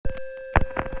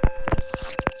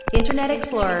Internet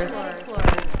Explorers.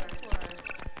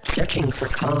 Searching for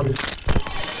calm.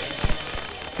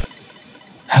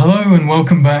 Hello and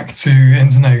welcome back to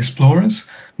Internet Explorers.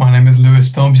 My name is Lewis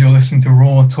Dobbs. You're listening to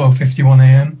Raw 12:51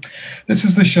 AM. This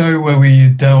is the show where we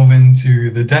delve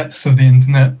into the depths of the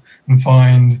internet and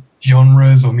find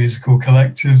genres or musical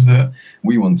collectives that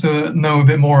we want to know a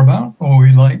bit more about or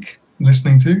we like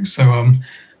listening to. So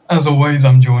as always,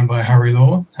 I'm joined by Harry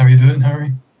Law. How are you doing,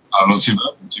 Harry? I'm not too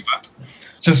bad.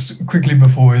 Just quickly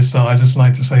before we start, I'd just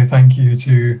like to say thank you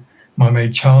to my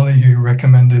mate Charlie, who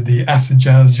recommended the acid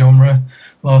jazz genre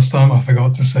last time. I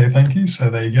forgot to say thank you, so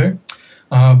there you go.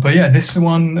 But yeah, this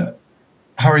one,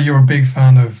 Harry, you're a big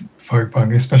fan of folk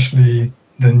punk, especially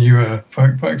the newer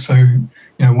folk punk. So, you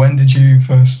know, when did you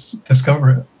first discover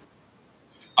it?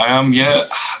 I am, yeah.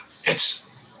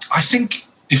 I think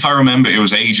if I remember, it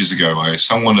was ages ago.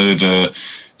 Someone had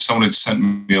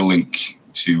sent me a link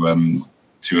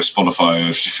to a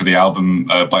Spotify for the album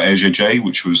by AJJ,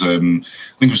 which was I think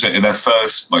it was their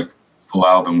first full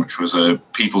album, which was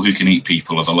 "People Who Can Eat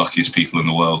People Are the Luckiest People in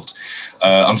the World."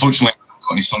 Unfortunately, I haven't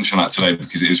got any songs from that today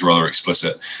because it is rather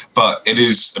explicit, but it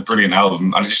is a brilliant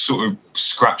album, and it just sort of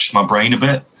scratched my brain a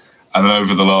bit. And then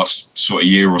over the last sort of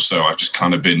year or so, I've just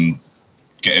kind of been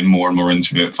getting more and more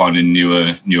into it, finding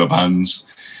newer bands.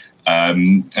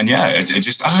 And yeah, it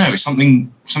just, I don't know, it's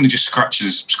something just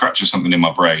scratches something in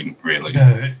my brain, really.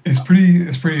 Yeah, it's pretty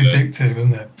addictive,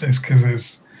 isn't it? It's because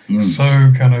it's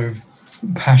so kind of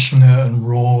passionate and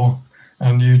raw,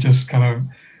 and you just kind of,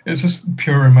 it's just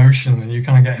pure emotion, and you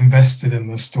kind of get invested in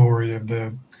the story of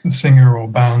the singer or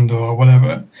band or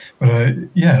whatever. But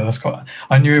yeah, that's quite,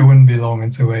 I knew it wouldn't be long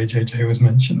until AJJ was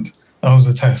mentioned. That was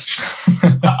a test.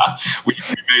 we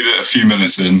made it a few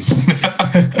minutes in.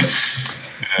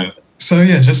 Yeah. So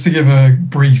yeah, just to give a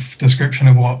brief description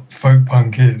of what folk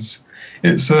punk is,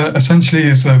 it's essentially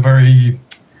a very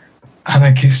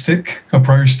anarchistic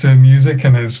approach to music,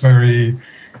 and it's very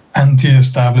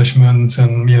anti-establishment,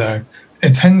 and you know,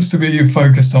 it tends to be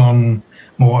focused on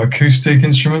more acoustic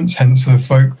instruments, hence the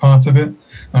folk part of it,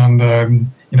 and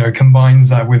you know, combines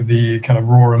that with the kind of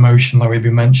raw emotion that we've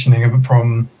been mentioning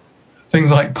from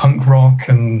things like punk rock,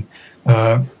 and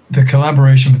the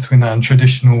collaboration between that and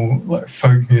traditional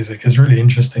folk music is really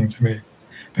interesting to me,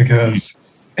 because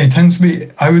it tends to be,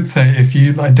 I would say, if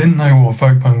you didn't know what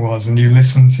folk punk was and you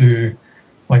listened to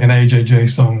an AJJ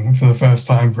song for the first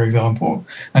time, for example,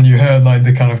 and you heard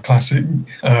the kind of classic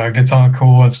guitar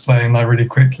chords playing really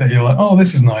quickly, you're like, oh,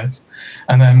 this is nice.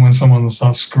 And then when someone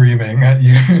starts screaming at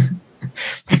you,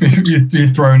 you'd be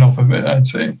thrown off a bit, I'd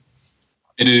say.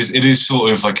 It is sort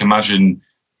of imagine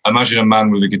a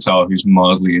man with a guitar who's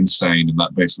mildly insane, and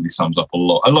that basically sums up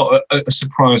a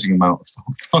surprising amount of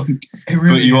folk punk.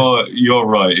 Really but you're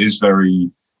right. It is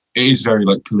very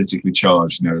politically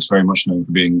charged. You know, it's very much known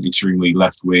for being extremely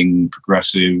left-wing,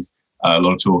 progressive. A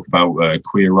lot of talk about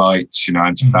queer rights, you know,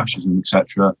 anti-fascism,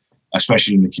 etc.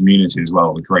 Especially in the community as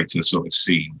well, the greater sort of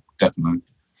scene, definitely.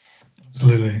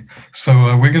 Absolutely.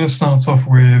 So we're going to start off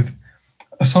with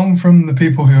a song from the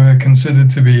people who are considered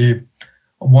to be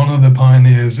one of the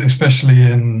pioneers, especially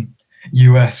in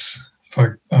US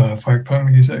folk punk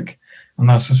music, and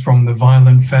that's from the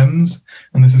Violent Femmes,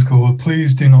 and this is called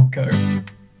 "Please Do Not Go."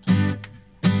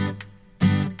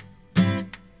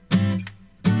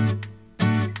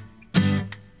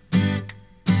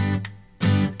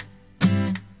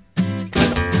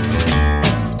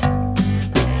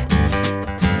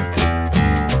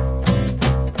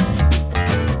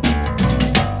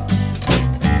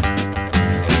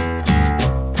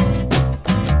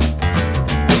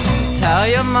 Tell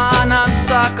your man I'm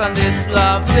stuck on this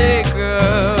lovely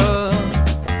girl,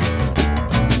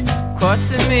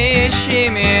 costing me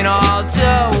shame in all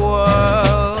the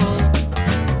world.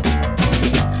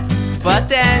 But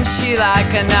then she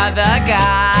like another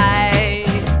guy,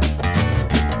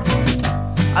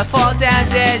 I fall down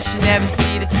dead, she never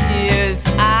see the tears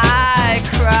I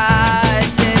cry.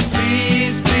 Said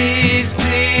please, please,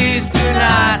 please do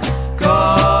not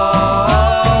go.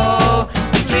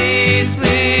 Please,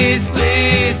 please,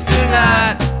 please do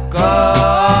not go.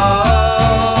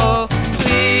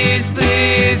 Please,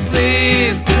 please,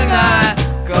 please do not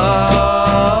go.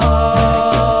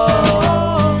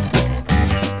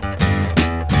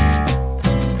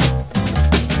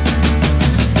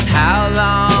 How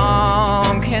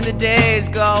long can the days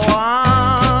go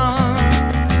on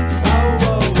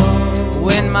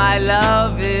when my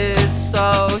love is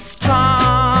so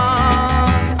strong?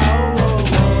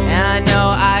 And I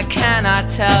know I cannot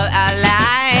tell a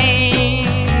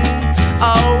lie.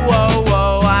 Oh, whoa,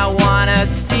 whoa, I wanna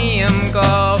see him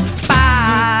go.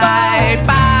 Bye,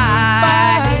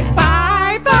 bye,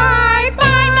 bye, bye, bye,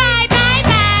 bye,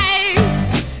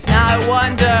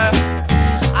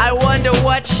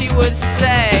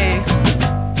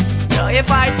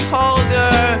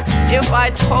 I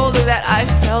told her that I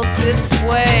felt this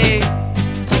way.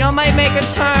 You know, might make a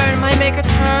turn, might make a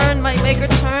turn, might make a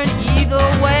turn either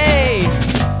way.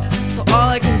 So all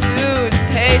I can do is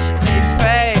patiently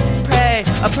pray, pray,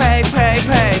 pray, pray,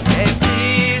 pray. Say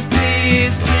please,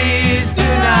 please, please do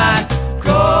not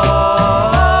go.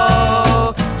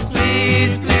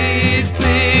 Please, please,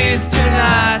 please do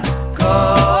not go.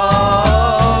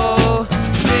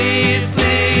 Please,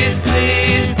 please,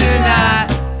 please do not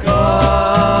go.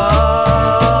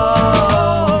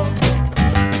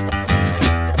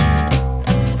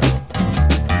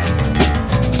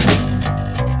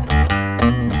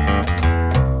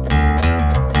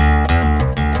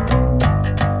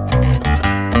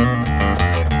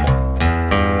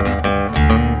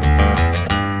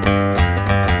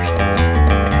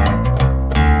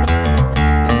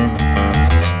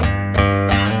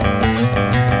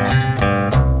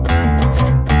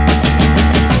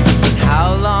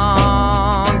 How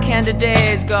long can the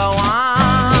days go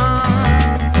on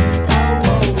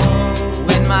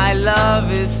when my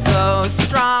love is so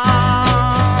strong?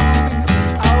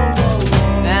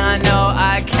 Then I know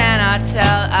I cannot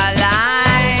tell a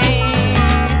lie.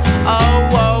 Oh,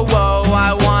 whoa, whoa,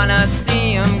 I wanna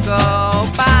see him go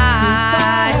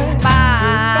bye,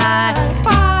 bye,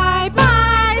 bye,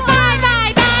 bye, bye,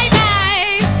 bye, bye,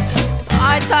 bye.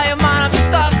 I tell you, man, I'm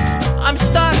stuck, I'm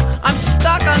stuck, I'm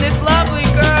stuck on this lovely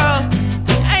girl.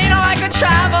 And you know, I could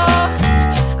travel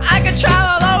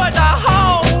over the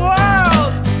whole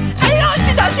world. And you know what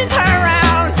she does? She turn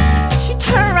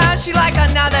around, she like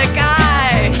another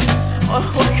guy. Oh,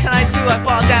 what can I do? I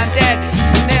fall down dead.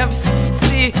 She never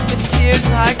see the tears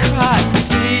I cry. So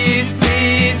please,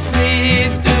 please,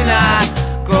 please do not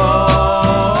go.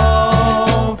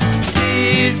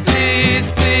 Please,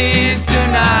 please, please do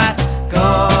not go.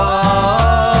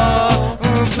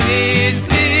 Please,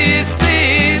 please,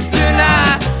 please do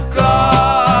not go.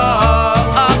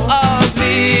 Oh, oh,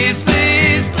 please,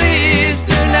 please, please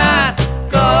do not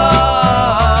go.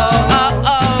 Oh,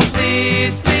 oh,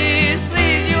 please, please,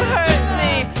 please, you hurt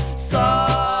me so.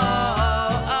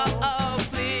 Oh, oh,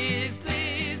 please,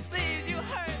 please, please, you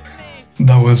hurt me.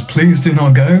 That was Please Do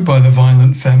Not Go by the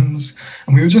Violent Femmes.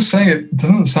 And we were just saying it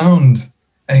doesn't sound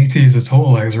 80s at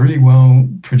all. Like, it's really well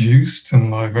produced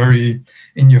and like very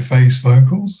in-your-face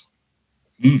vocals.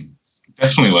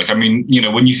 Definitely. Like, I mean, you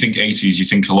know, when you think 80s, you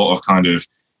think a lot of kind of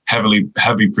heavy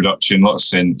production, a lot of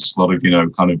synths, a lot of, you know,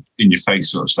 kind of in-your-face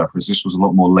sort of stuff, whereas this was a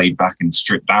lot more laid back and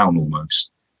stripped down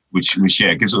almost, which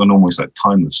yeah, gives it an almost like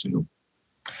timeless feel.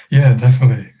 Yeah,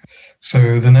 definitely.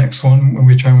 So the next one, when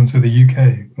we travel to the UK,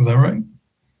 is that right?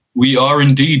 We are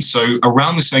indeed. So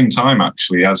around the same time,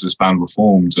 actually, as this band were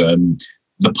formed,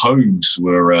 the Pogues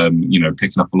were, you know,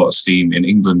 picking up a lot of steam in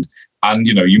England. And,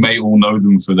 you know, you may all know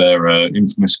them for their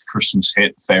infamous Christmas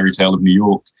hit, Fairy Tale of New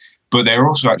York. But they're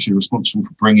also actually responsible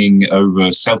for bringing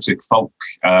over Celtic folk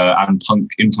and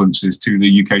punk influences to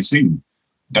the UK scene.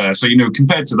 So, you know,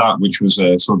 compared to that, which was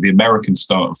sort of the American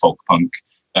start of folk punk,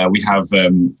 we have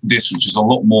this, which is a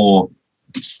lot more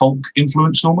folk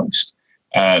influenced almost.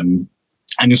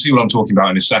 And you'll see what I'm talking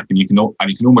about in a second. You can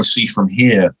almost see from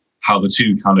here how the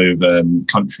two kind of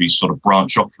countries sort of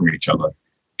branch off from each other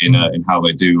in how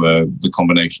they do the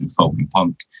combination of folk and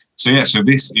punk. So yeah, so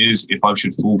this is If I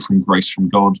Should Fall from Grace from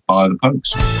God by the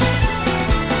Pogues.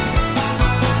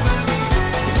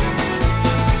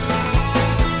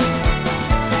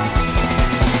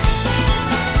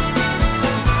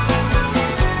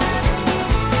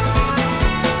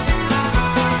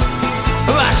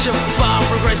 I should fall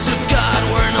for grace of God,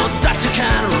 where no doctor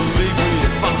can relieve me.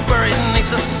 If I'm buried beneath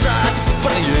the sod, but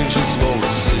the angels won't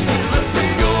receive me. Let me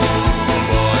go,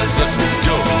 boys, let me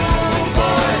go,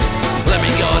 boys. Let me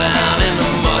go down in the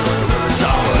mud where it's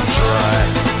all dry.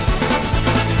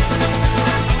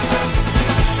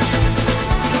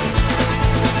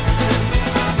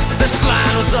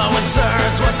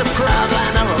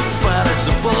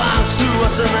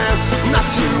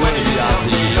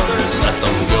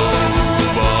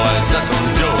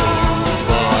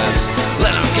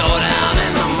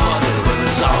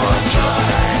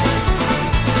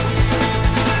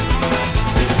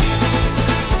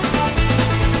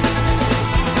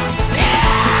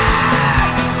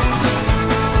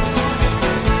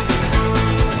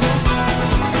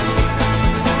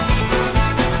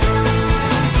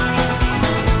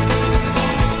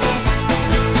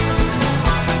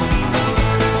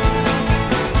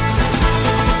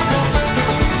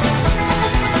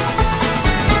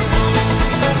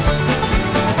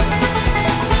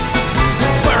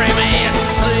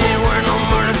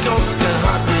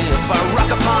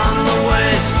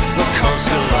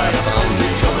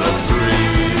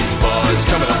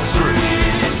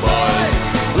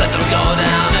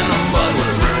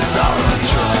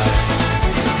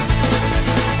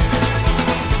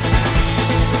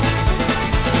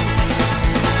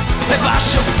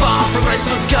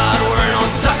 grace of God, where no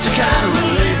doctor can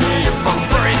relieve me. If I'm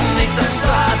buried beneath the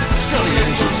sod, still the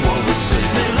angels won't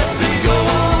receive me. Let me go,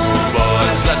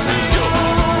 boys, let me go,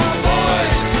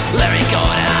 boys. Let me go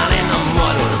down in the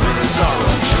mud where the rivers are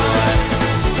run dry.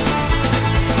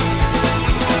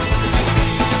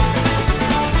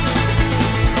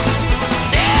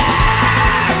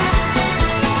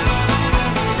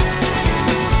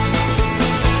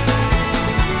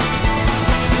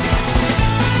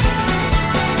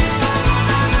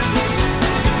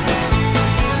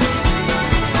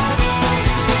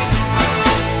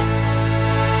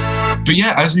 But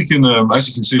yeah, as you can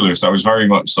see, Lewis, that was very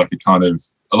much like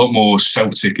a lot more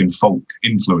Celtic and folk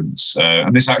influence,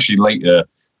 and this actually later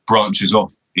branches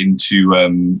off into a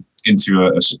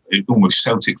almost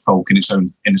Celtic folk in its own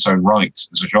right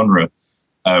as a genre,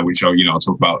 which I'll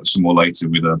talk about some more later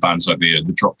with bands like the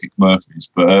Dropkick Murphys.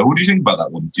 But what do you think about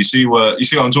that one? Do you see what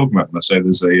I'm talking about when I say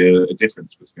there's a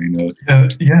difference between?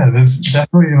 Yeah, there's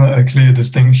definitely a clear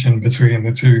distinction between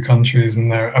the two countries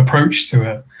and their approach to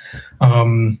it.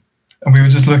 And we were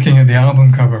just looking at the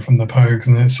album cover from the Pogues,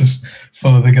 and it's just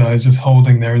full of the guys just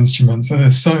holding their instruments. And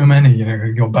there's so many,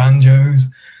 you've got banjos,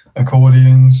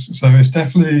 accordions. So it's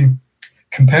definitely,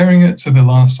 comparing it to the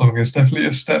last song, it's definitely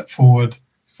a step forward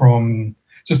from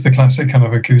just the classic kind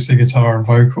of acoustic guitar and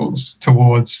vocals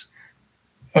towards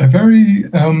a very,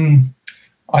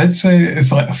 I'd say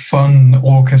it's like a fun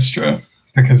orchestra,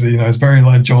 because, it's very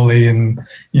like jolly, and,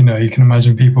 you can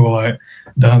imagine people like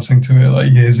dancing to it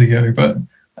like years ago,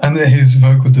 and his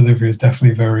vocal delivery is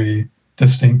definitely very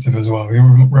distinctive as well. It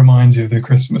reminds you of the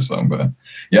Christmas song. But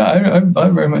yeah, I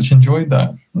very much enjoyed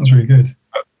that. That was really good.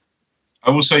 I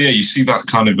will say, yeah, you see that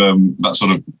kind of that sort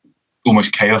of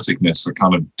almost chaoticness that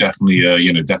kind of definitely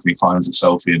definitely finds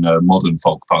itself in modern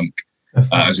folk punk,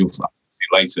 as you'll see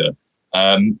later.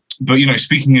 But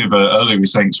speaking of earlier, we were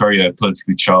saying it's very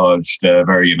politically charged,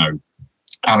 very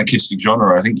anarchistic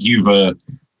genre. I think you've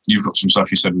got some stuff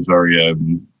you said was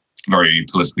very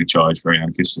politically charged, very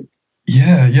anarchistic.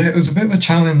 Yeah, it was a bit of a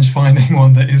challenge finding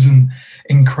one that isn't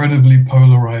incredibly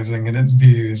polarizing in its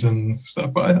views and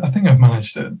stuff, but I think I've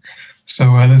managed it.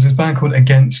 So there's this band called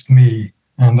Against Me,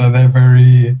 and they're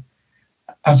very,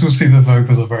 as we'll see, the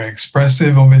vocals are very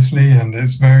expressive, obviously, and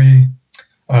it's very,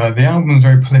 the album is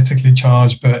very politically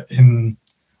charged, but in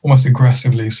almost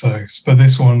aggressively so. But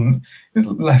this one is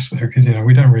less so, because,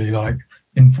 we don't really like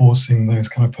enforcing those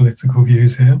kind of political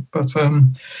views here. But so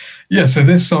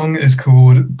this song is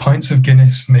called Pints of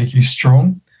Guinness Make You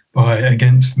Strong by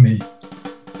Against Me.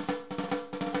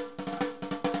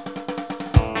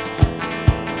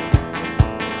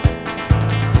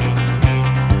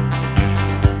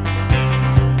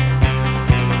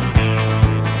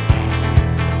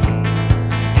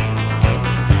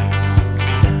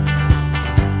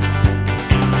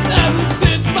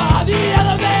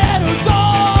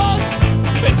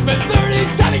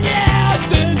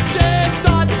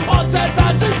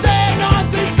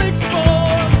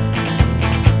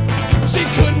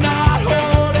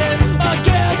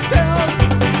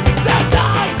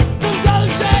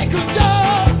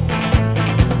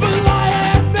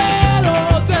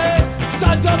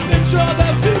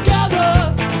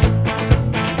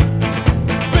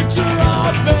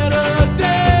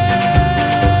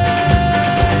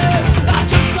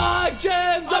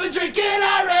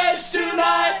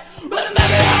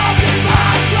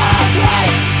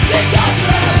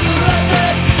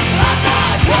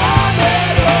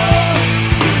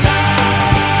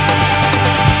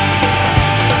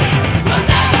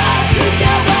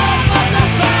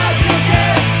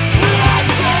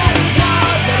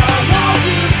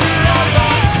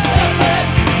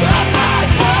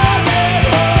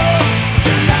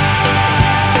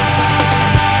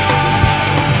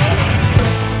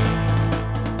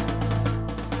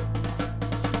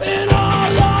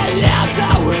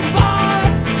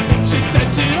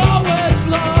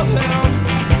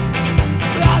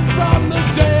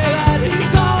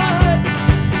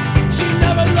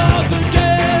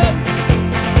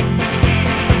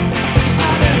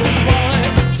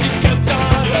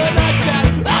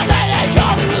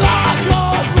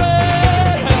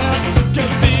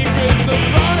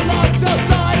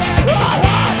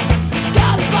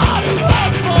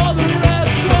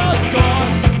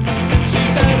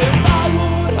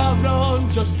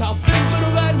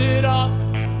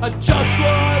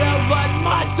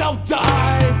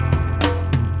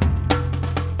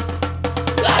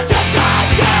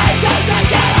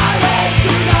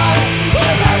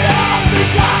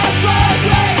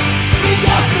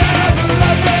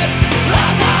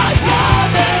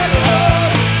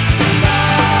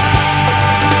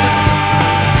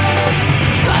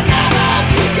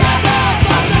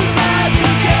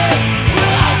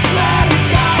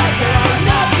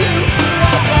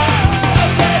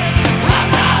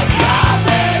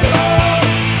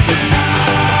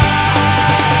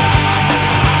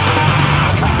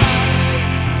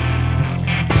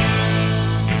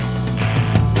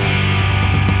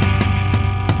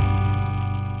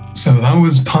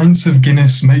 was Pints of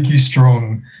Guinness Make You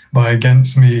Strong by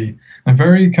Against Me. A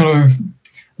very kind of,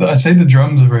 I'd say the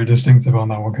drums are very distinctive on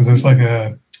that one because it's like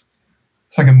a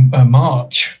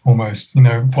march almost,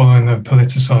 following the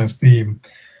politicized theme.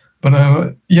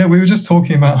 But yeah, we were just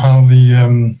talking about how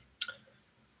the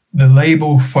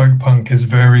label folk punk is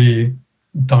very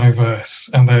diverse,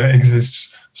 and there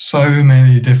exists so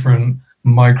many different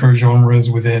micro genres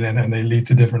within it, and they lead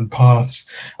to different paths.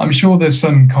 I'm sure there's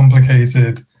some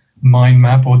complicated mind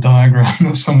map or diagram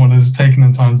that someone has taken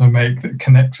the time to make that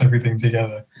connects everything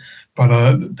together.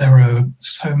 But there are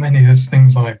so many. There's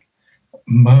things like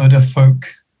murder folk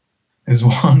is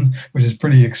one, which is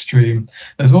pretty extreme.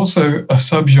 There's also a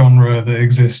subgenre that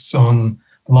exists on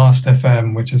Last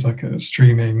FM, which is like a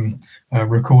streaming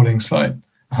recording site,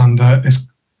 and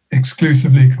it's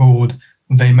exclusively called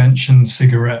They Mention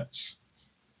Cigarettes.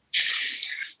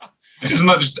 This is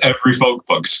not just every folk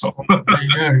punk song. There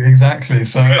you go, exactly.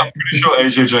 So I'm pretty sure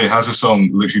AJJ has a song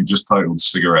literally just titled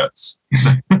Cigarettes.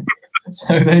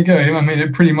 So there you go. I mean,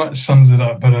 it pretty much sums it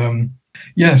up. But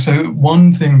yeah, so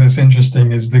one thing that's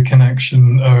interesting is the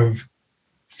connection of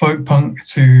folk punk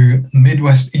to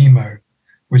Midwest emo,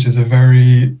 which is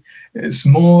it's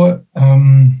more,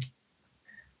 I'd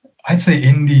say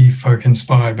indie folk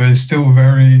inspired, but it's still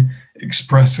very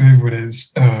expressive with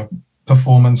its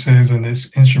performances and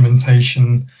its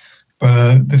instrumentation.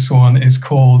 But this one is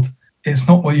called It's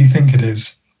Not What You Think It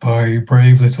Is by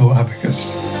Brave Little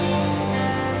Abacus.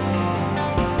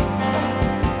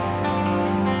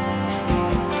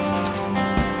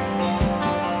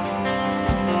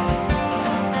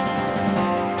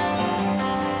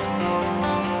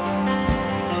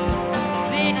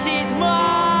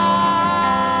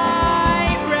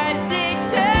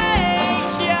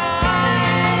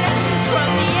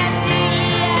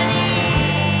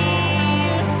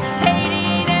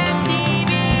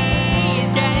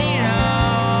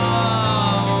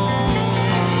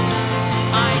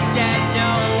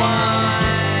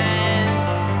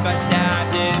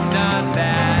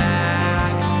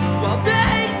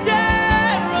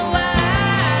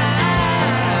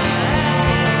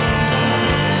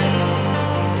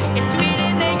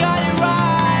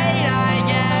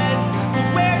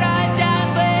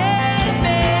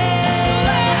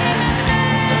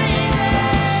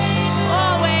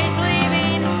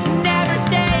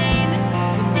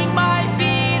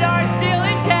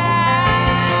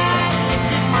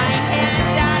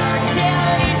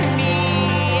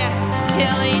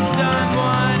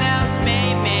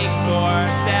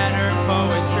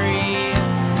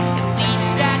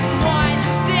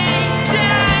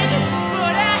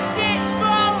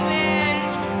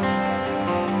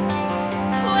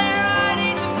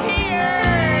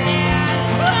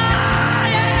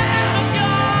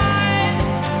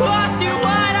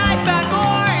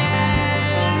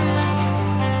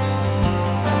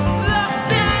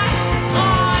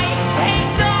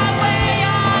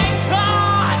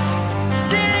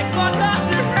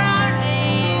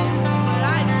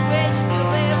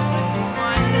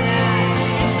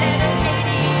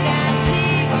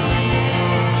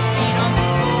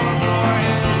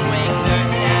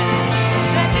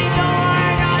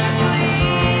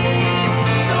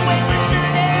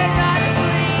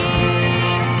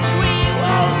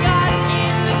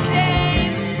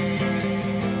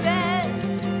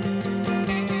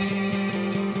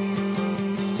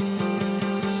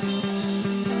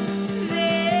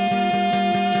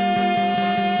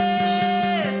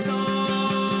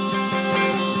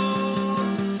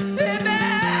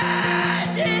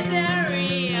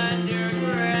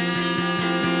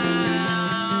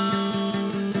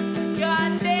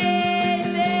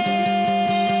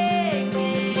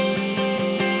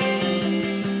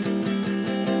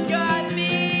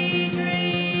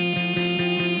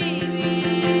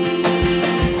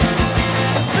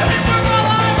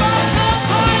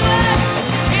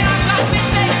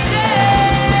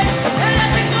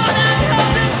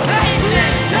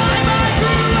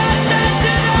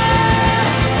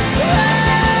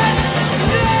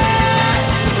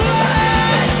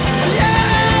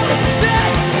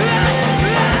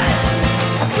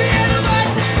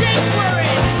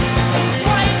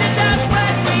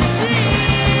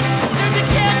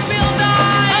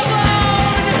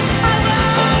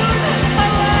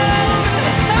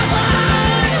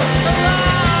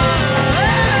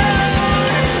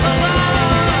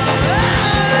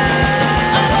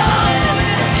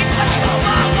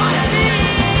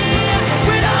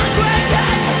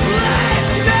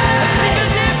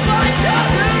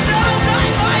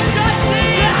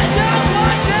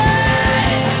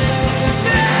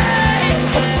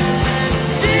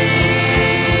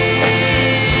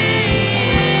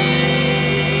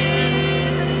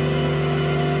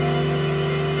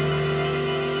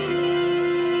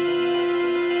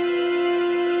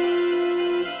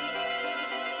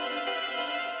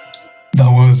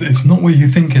 was It's Not What You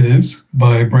Think It Is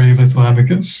by Brave Little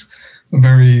Abacus.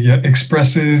 Very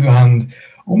expressive and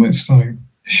almost like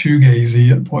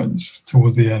shoegazy at points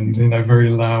towards the end, very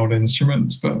loud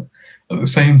instruments, but at the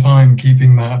same time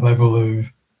keeping that level of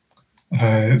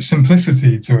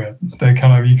simplicity to it.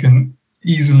 They're you can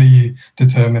easily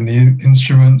determine the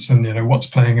instruments and what's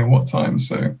playing at what time.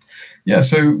 So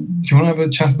so do you want to have a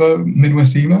chat about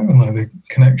Midwest emo and the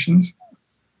connections?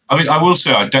 I mean, I will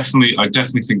say I definitely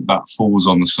think that falls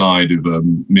on the side of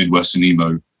Midwestern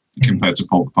emo compared to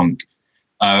folk punk.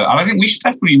 And I think we should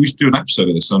do an episode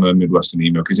of this on Midwestern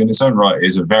emo, because in its own right it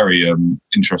is a very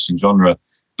interesting genre.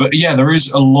 But yeah, there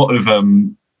is a lot of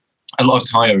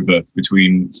tie over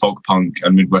between folk punk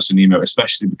and Midwestern emo,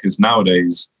 especially because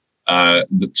nowadays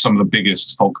some of the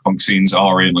biggest folk punk scenes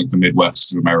are in the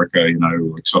Midwest of America,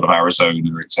 sort of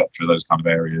Arizona, etc., those kind of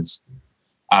areas.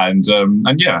 And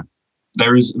yeah,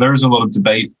 there is a lot of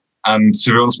debate. And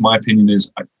to be honest, my opinion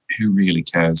is, who really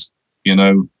cares? You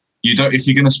don't. If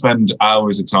you're going to spend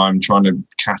hours of time trying to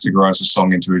categorize a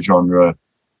song into a genre,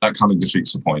 that kind of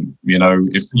defeats the point.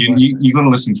 If you got to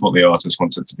listen to what the artist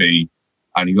wants it to be,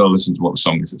 and you got to listen to what the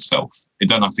song is itself. You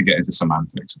don't have to get into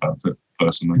semantics about it,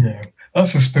 personally. Yeah,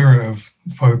 that's the spirit of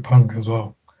folk punk as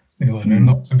well.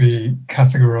 Not to be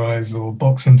categorized or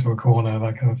boxed into a corner,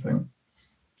 that kind of thing.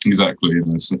 Exactly.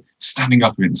 It's standing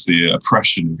up against the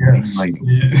oppression. Yes.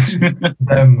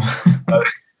 Them.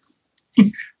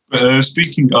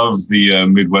 Speaking of the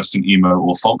Midwestern emo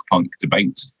or folk punk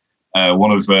debate,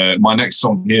 one of my next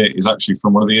song here is actually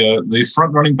from one of the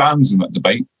front-running bands in that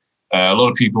debate. A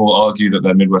lot of people argue that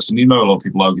they're Midwestern emo. A lot of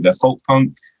people argue they're folk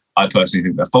punk. I personally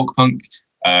think they're folk punk.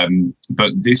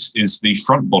 But this is the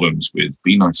Front Bottoms with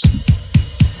Be Nice to Me.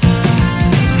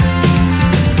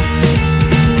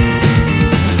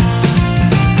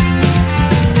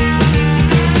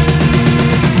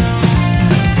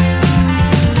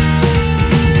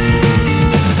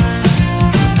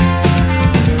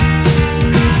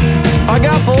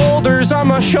 On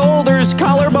my shoulders,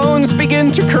 collarbones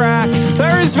begin to crack.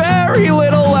 There is very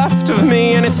little left of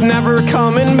me, and it's never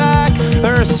coming back.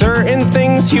 There are certain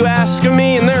things you ask of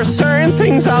me, and there are certain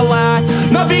things I lack.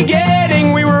 In the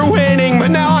beginning we were winning, but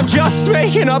now I'm just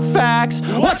making up facts.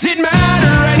 What's it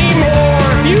matter anymore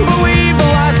if you believe the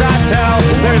lies I tell?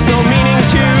 There's no meaning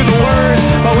to the words,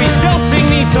 but we still sing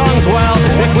these songs well.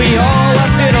 If we all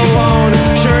left it alone,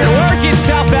 sure it'd work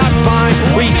itself out fine.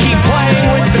 We keep playing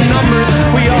with the numbers.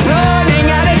 We are running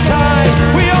out of time.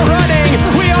 We are running,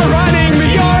 but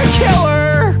you're a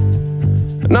killer,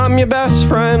 and I'm your best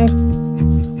friend.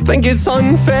 Think it's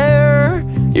unfair,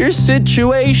 your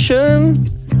situation.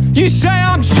 You say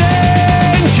I'm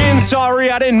changing. Sorry,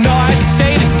 I didn't know I'd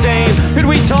stay the same. Could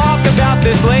we talk about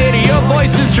this later? Your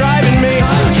voice is driving me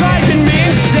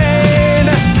insane.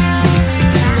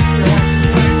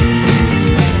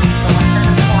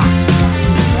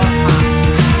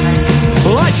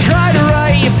 Well, I try to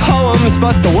write you poems,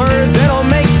 but the words, they don't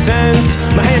make sense.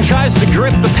 My hand tries to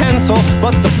grip the pencil,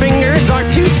 but the fingers are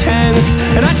too tense.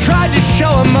 And I tried to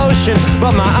show emotion,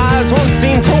 but my eyes won't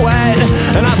seem to wet.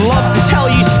 And I'd love to tell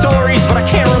you stories, but I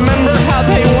can't remember how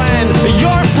they went.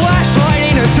 Your flashlight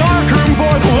in a dark room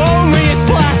for the loneliest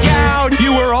blackout.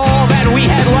 You were all that we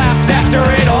had left after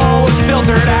it all was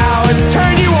filtered out.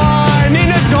 Turn you on in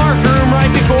a dark room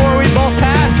right before we both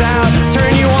pass out.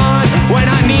 Turn you on when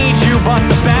I need you, but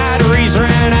the batteries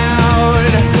ran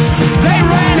out. They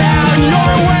ran out, and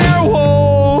you're a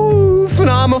werewolf, and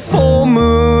I'm a full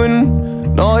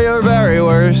moon. No, your very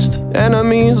worst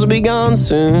enemies will be gone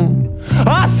soon.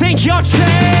 I think you're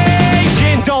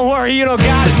changing. Don't worry, you don't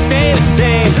gotta stay the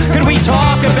same. Could we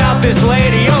talk about this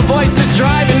later? Your voice is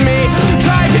driving me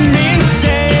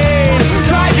insane.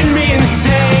 Driving me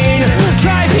insane.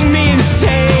 Driving me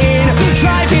insane.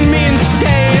 Driving me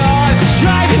insane. Oh, it's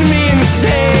driving me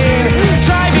insane.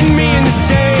 Driving me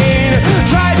insane.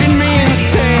 Driving me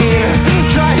insane.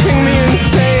 Driving me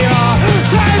insane. Oh,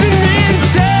 driving me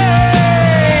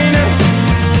insane.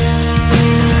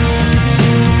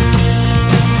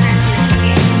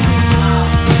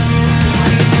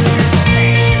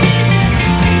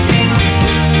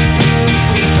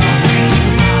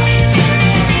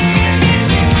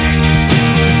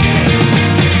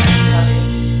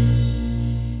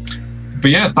 But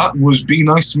yeah, that was Be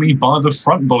Nice to Me by the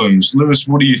Front Bottoms. Lewis,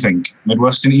 what do you think?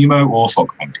 Midwestern emo or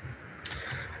folk punk?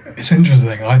 It's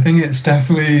interesting. I think it's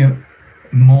definitely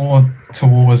more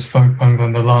towards folk punk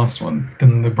than the last one,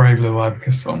 than the Brave Little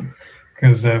Abacus song,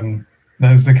 because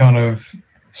there's the kind of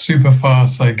super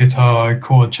fast guitar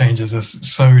chord changes that's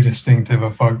so distinctive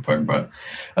of folk punk, but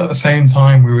at the same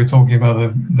time we were talking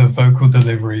about the vocal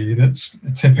delivery that's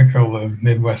typical of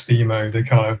Midwest emo, the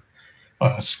kind of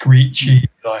screechy,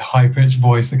 like high-pitched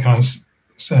voice that kind of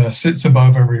sits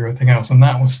above everything else, and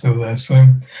that was still there. So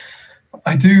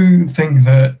I do think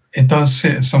that it does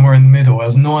sit somewhere in the middle,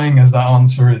 as annoying as that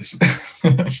answer is.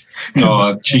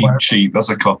 No, cheap. That's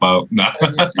a cop-out. No.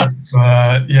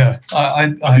 Yeah,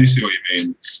 I do see what you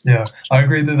mean. Yeah, I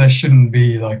agree that there shouldn't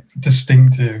be like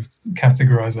distinctive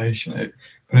categorization,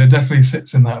 but it definitely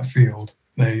sits in that field.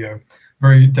 There you go.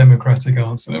 Very democratic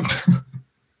answer.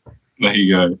 There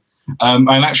you go. And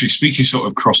actually, speaking sort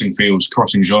of crossing fields,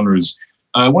 crossing genres,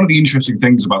 one of the interesting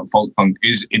things about folk punk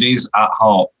is it is at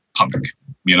heart punk,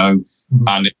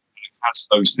 and it has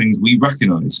those things we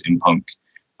recognise in punk.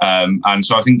 And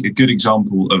so I think a good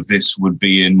example of this would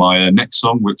be in my next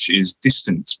song, which is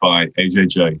Distance by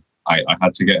AJJ. I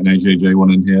had to get an AJJ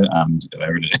one in here, and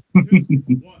there it is. 1,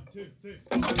 2, 3.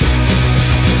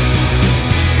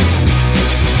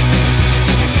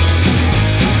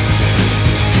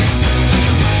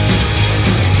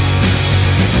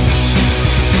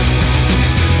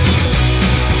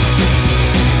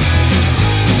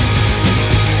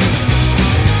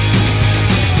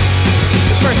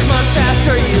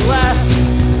 After you left,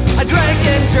 I drank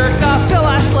and jerked off till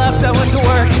I slept. I went to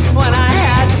work when I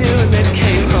had to and then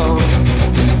came home.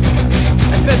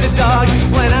 I fed the dog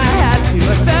when I had to.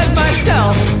 I fed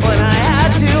myself when I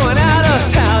had to. Went out of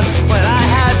town when I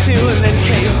had to and then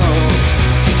came home.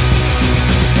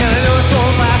 And I know this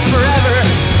won't last forever,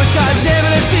 but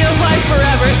goddammit, it feels like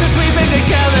forever since we've been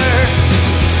together.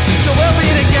 So we'll be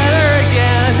together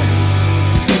again.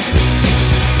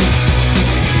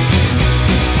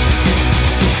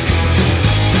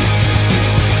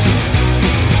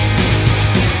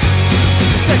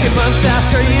 Second month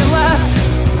after you left,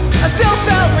 I still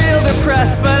felt real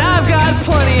depressed, but I've got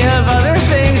plenty of other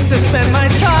things to spend my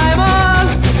time on.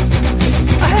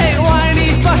 I hate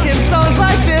whiny fucking songs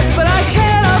like this, but I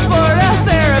can't afford a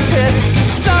therapist.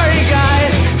 Sorry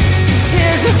guys,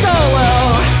 here's a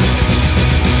solo.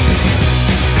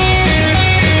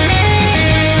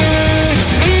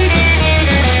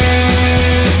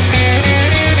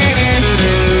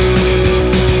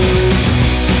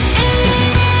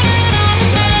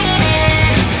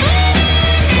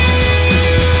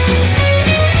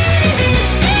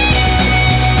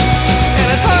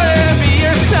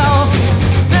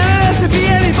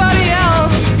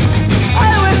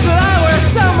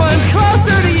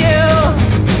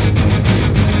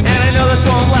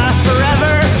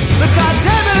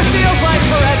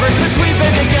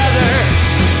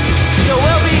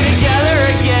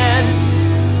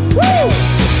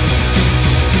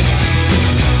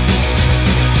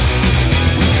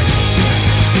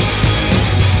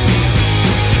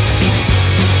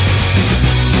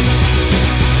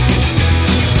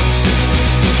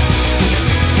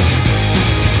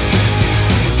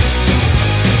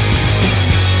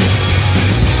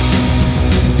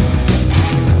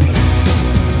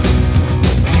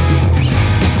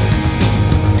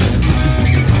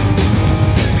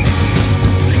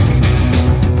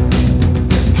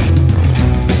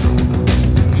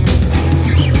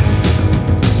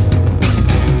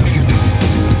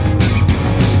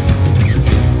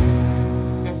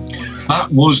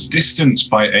 Was Distance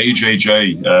by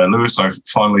AJJ. Lewis, I've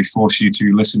finally forced you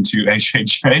to listen to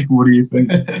AJJ. What do you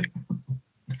think? It's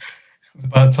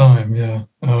about time, yeah.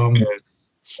 Because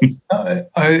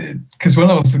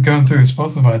when I was going through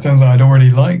Spotify, it turns out I'd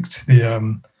already liked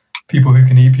the People Who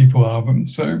Can Eat People album,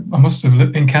 so I must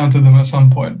have encountered them at some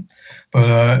point.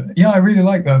 But yeah, I really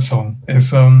like that song.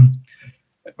 It's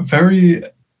very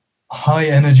high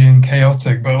energy and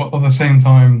chaotic, but at the same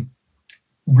time,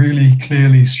 really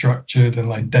clearly structured and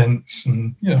like dense,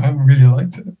 and I really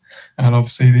liked it. And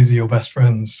obviously these are your best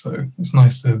friends, so it's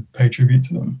nice to pay tribute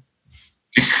to them.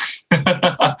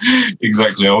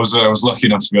 Exactly. I was lucky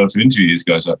enough to be able to interview these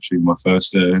guys actually in my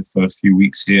first few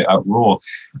weeks here at Raw.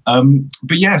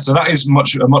 But yeah, so that is a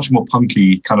much more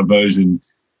punky kind of version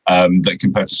that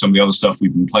compared to some of the other stuff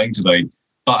we've been playing today.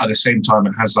 But at the same time,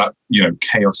 it has that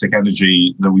chaotic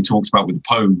energy that we talked about with the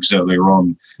Pogues earlier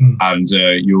on, and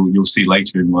you'll see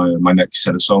later in my next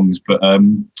set of songs. But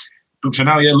for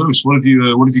now, yeah, Lewis, what have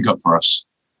you got for us?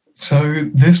 So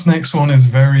this next one is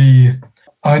very,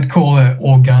 I'd call it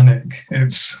organic.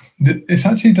 It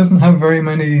actually doesn't have very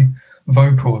many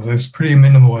vocals. It's pretty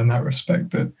minimal in that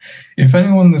respect. But if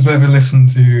anyone has ever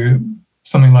listened to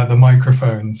something like The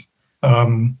Microphones,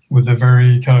 with a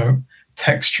very kind of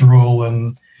textural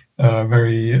and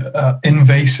very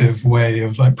invasive way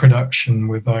of like production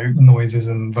with like noises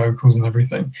and vocals and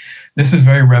everything, this is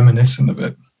very reminiscent of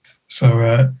it.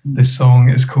 So this song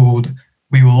is called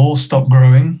We Will All Stop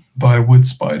Growing by Wood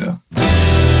Spider.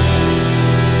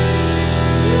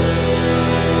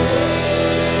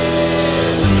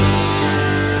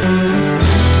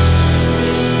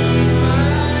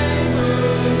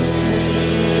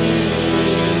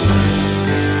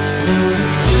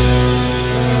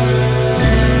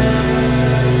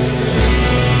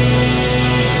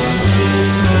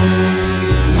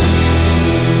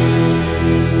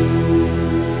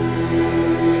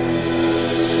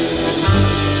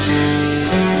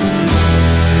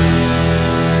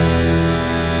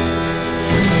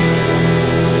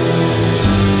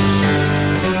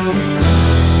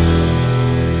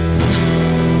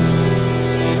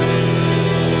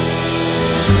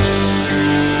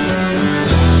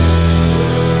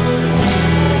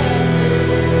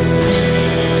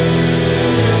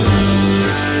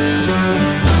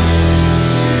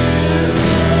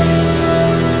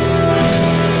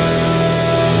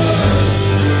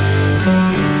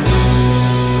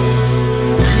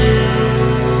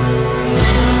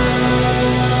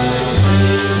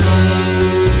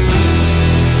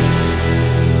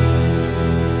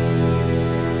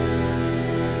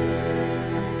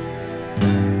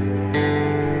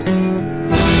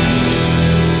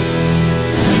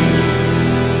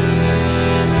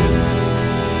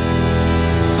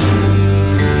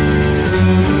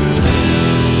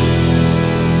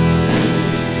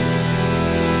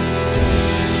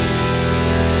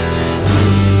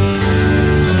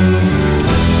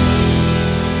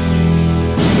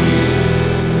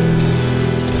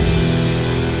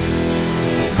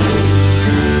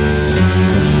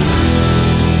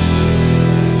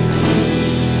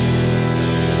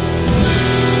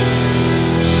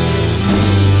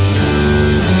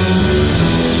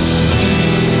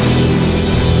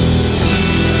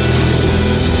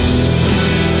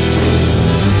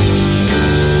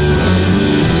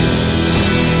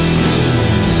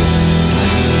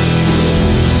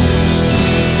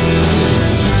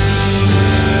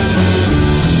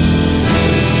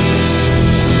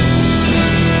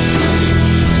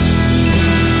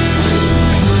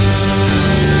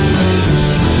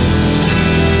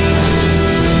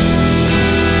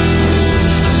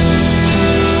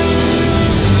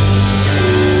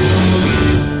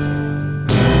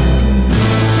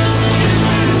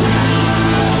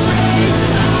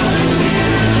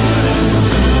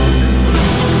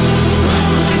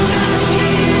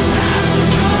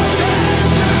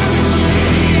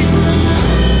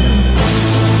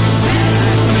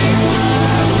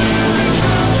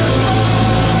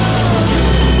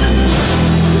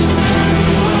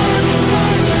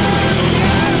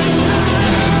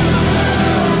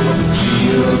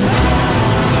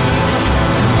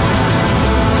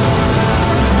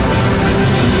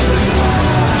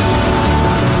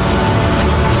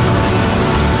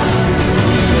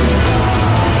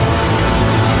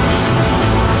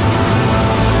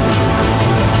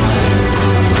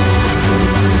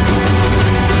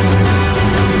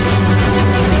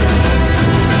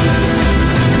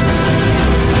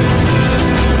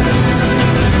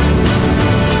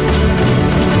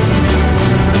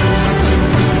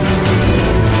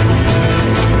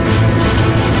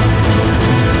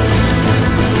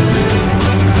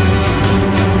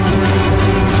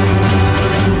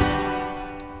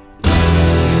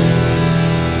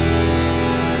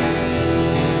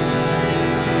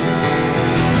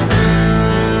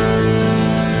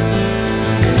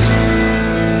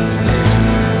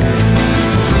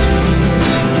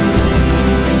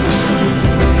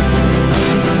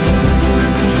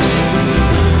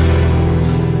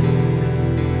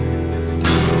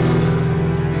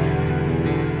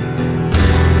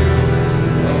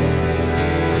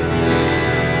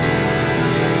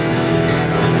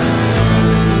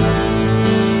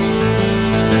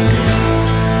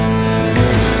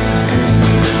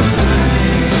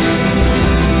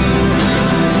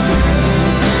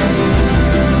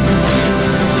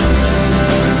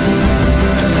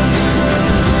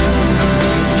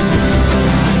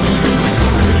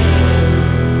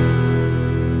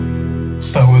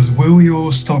 That was Will You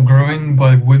All Stop Growing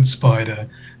by Wood Spider.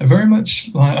 A very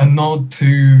much like a nod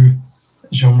to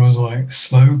genres like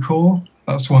slowcore.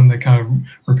 That's one that kind of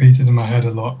repeated in my head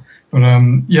a lot. But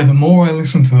yeah, the more I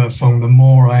listen to that song, the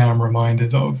more I am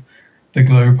reminded of The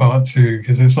Glow Part 2,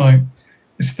 because it's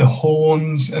the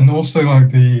horns and also like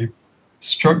the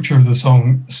structure of the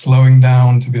song slowing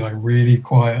down to be like really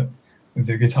quiet with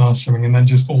the guitar strumming, and then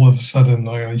just all of a sudden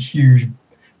like a huge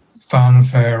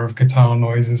fanfare of guitar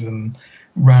noises and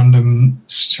random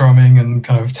strumming and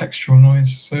kind of textural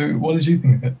noise. So what did you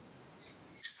think of it?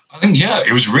 I think, yeah,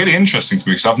 it was really interesting to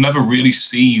me because I've never really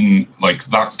seen like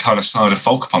that kind of side of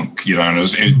folk punk, you know, and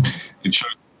it showed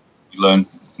you learn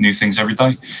new things every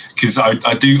day. Because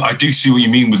I do see what you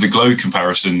mean with the Glow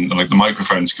comparison, like the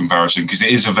Microphones comparison, because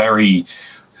it is a very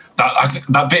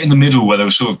that bit in the middle where there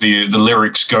was sort of the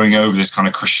lyrics going over this kind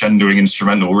of crescendoing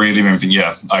instrumental really made me think,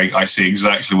 yeah, I see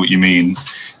exactly what you mean.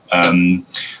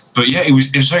 But yeah, it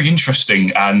was very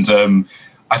interesting, and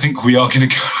I think we are going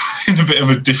to go in a bit of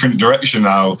a different direction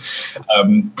now,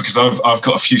 because I've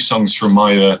got a few songs from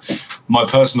my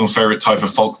personal favorite type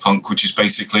of folk punk, which is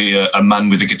basically a man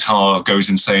with a guitar goes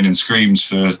insane and screams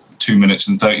for 2 minutes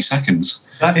and 30 seconds.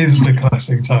 That is the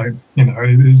classic type. You know,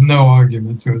 there's no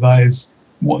argument to it. That is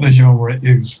what the genre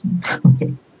is.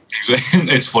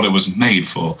 It's what it was made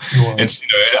for. It's, you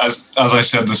know, as I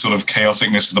said, the sort of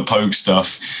chaoticness of the Pogue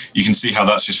stuff. You can see how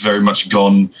that's just very much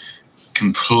gone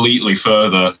completely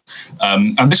further.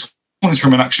 And this one is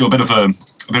from a bit of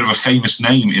a famous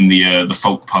name in the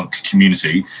folk punk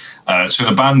community. So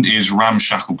the band is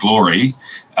Ramshackle Glory,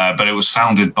 but it was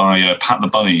founded by Pat the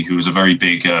Bunny, who was a very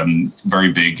big in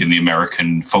the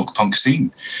American folk punk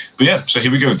scene. But yeah, so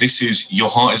here we go. This is Your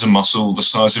Heart is a Muscle the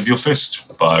Size of Your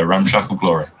Fist by Ramshackle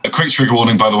Glory. A quick trigger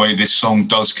warning, by the way, this song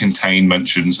does contain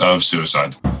mentions of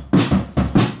suicide.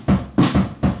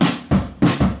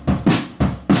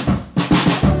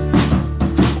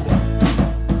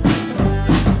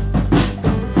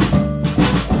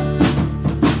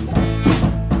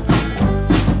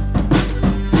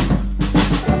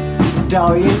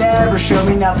 Doll, you never showed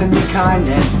me nothing but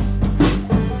kindness.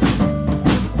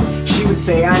 She would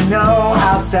say, I know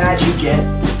how sad you get.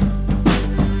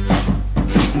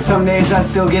 And some days I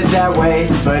still get that way,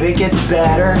 but it gets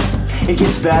better. It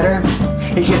gets better.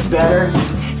 It gets better.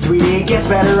 Sweetie, it gets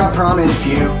better, I promise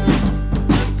you.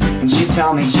 And she'd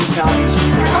tell me, your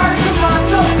heart is a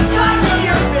muscle, the size of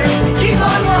your fist. Keep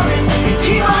on loving,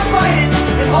 keep on fighting,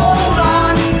 and hold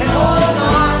on, and hold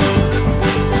on.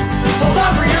 Hold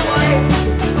on for your life.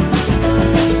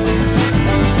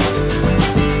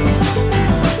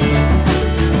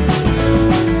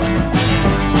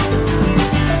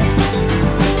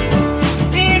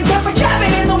 Ian built a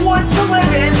cabin in the woods to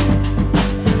live in.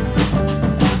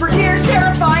 For years,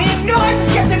 terrifying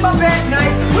noises kept him up at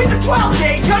night with a 12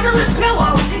 gauge under his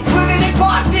pillow. He's living in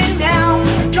Boston now,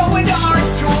 going to art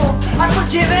school. I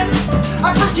forgive him.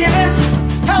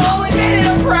 Hell, I'll admit it,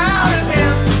 I'm proud of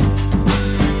him.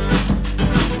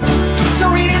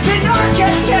 Serena's an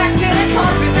architect and a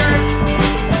carpenter.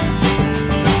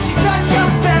 She's such a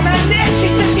feminist, she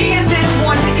says she isn't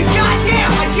one. Cause goddamn,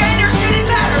 my gender shouldn't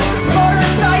matter.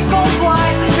 Motorcycle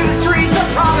flies through the streets of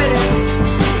Providence,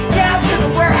 down to the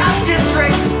warehouse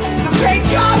district. The paint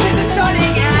job is as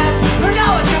stunning as her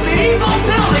knowledge of medieval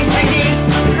building techniques.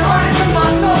 Your heart is a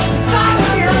muscle, the size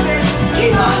of your fist.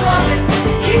 Keep on loving,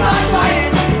 keep on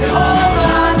fighting, and hold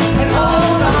on, and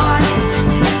hold on.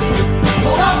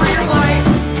 Hold on for your life.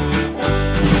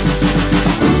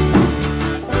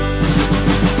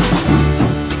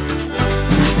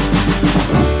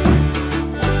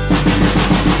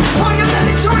 Tony goes at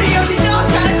the Jordios, he knows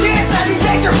how to dance. Happy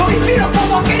thanks her, but he's beautiful.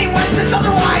 Fuck anyone who says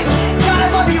otherwise. God, I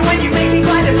love you when you make me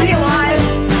glad to be alive.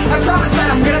 I promise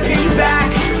that I'm gonna pay you back.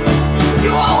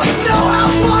 You always know how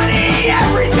funny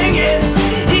everything is,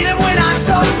 even when I'm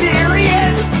so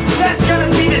serious. That's gonna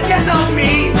be the death of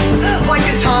me, like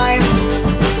the time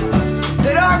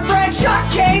that our friend Chuck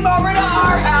came over to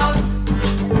our house.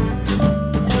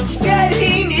 He said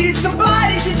he needed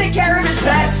somebody to take care of his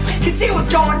pets, cause he was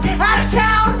going out of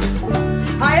town.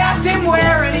 I asked him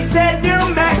where and he said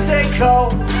New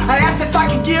Mexico. I asked if I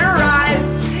could get a ride.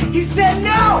 He said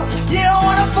no, you don't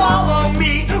wanna follow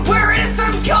me. Where is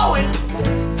I'm going?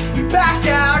 We backed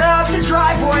out of the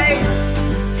driveway.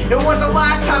 It was the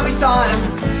last time we saw him,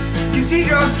 cause he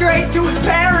drove straight to his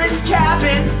parents'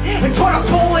 cabin and put a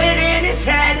bullet in his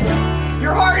head.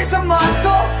 Your heart is a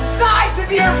muscle, the size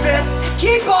of your fist.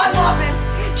 Keep on loving,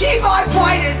 keep on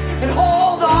fighting, and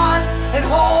hold on, and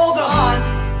hold on.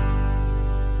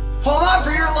 Hold on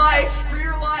for your life, for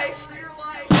your life, for your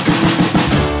life.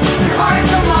 Your heart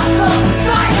is a muscle, the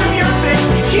size of your fist.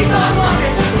 Keep on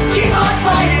loving,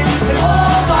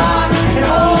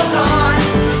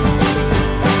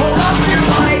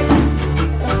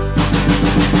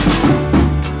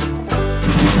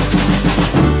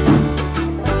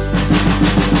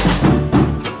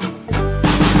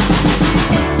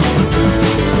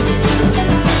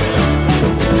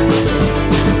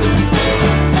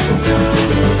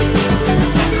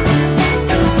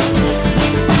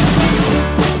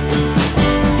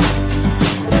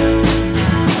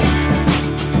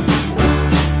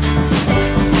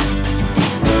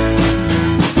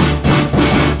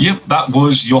 that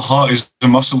was Your Heart is a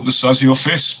Muscle the Size of Your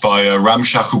Fist by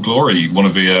Ramshackle Glory, one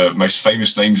of the most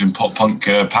famous names in folk punk,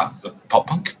 Pat the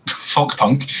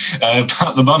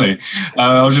Bunny.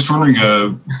 I was just wondering,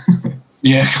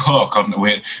 yeah, God,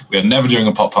 we're never doing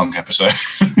a pop punk episode.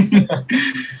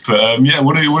 But yeah,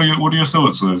 what are your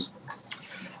thoughts, Liz?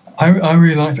 I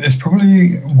really liked it. It's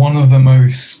probably one of the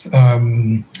most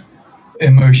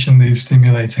emotionally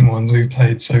stimulating ones we've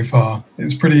played so far.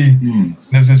 It's pretty.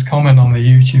 There's this comment on the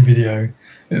YouTube video.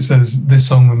 It says, "This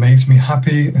song makes me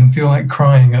happy and feel like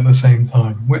crying at the same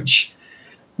time," which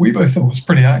we both thought was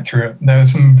pretty accurate. There are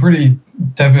some pretty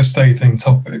devastating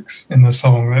topics in the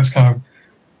song that's kind of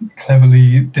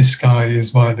cleverly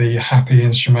disguised by the happy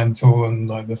instrumental and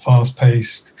like the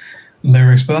fast-paced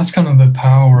lyrics, but that's kind of the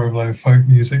power of like folk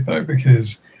music though,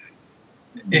 because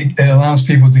it allows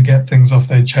people to get things off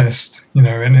their chest, you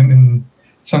know, and in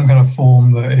some kind of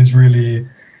form that is really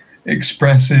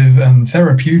expressive and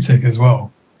therapeutic as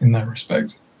well in that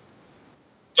respect.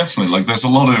 Definitely, like there is a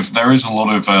lot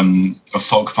of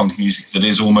folk punk music that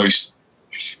is almost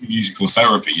musical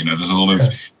therapy. You know, there's a lot of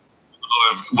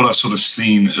what I've sort of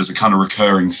seen as a kind of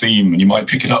recurring theme, and you might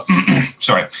pick it up.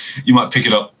 You might pick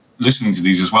it up listening to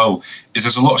these as well. Is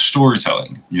there's a lot of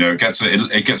storytelling. You know,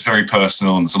 it gets very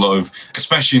personal, and there's a lot of,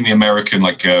 especially in the American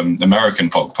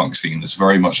American folk punk scene, there's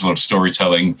very much a lot of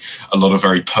storytelling, a lot of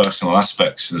very personal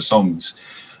aspects to the songs.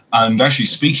 And actually,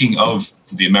 speaking of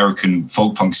the American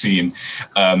folk punk scene,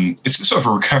 it's sort of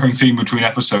a recurring theme between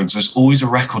episodes. There's always a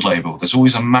record label. There's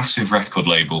always a massive record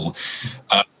label.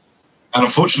 And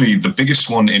unfortunately, the biggest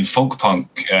one in folk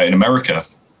punk in America,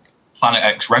 Planet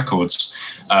X Records,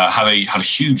 had a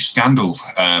huge scandal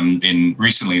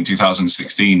recently in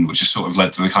 2016, which has sort of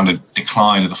led to the kind of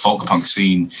decline of the folk punk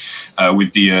scene,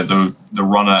 with the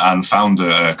runner and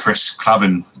founder Chris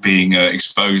Clavin being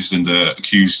exposed and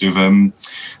accused of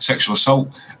sexual assault.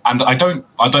 And I don't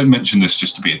mention this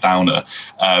just to be a downer.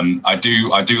 I do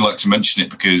like to mention it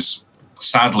because,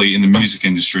 sadly, in the music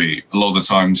industry, a lot of the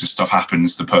times this stuff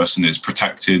happens, the person is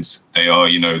protected. They are,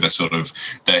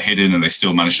 they're hidden, and they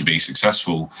still manage to be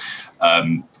successful.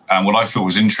 And what I thought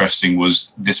was interesting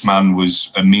was this man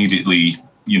was immediately,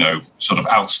 sort of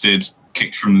ousted,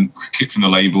 kicked from the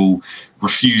label,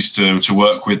 refused to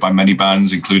work with by many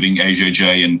bands, including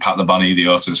AJJ and Pat the Bunny, the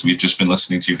artist we've just been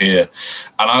listening to here.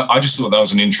 And I just thought that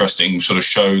was an interesting sort of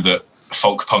show that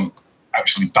folk punk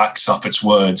actually backs up its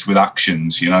words with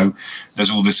actions.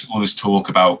 There's all this talk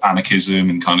about anarchism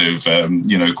and kind of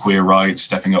queer rights,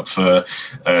 stepping up for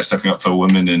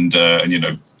women and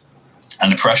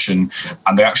oppression,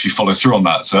 and they actually follow through on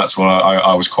that. So that's what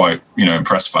I was quite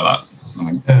impressed by that.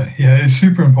 Yeah, it's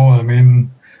super important. I mean,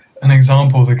 an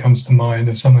example that comes to mind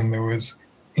of something that was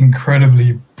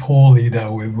incredibly poorly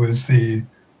dealt with was the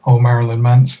whole Marilyn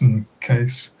Manson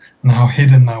case and how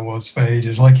hidden that was for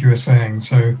ages, like you were saying.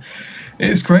 So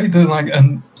it's great that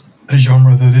a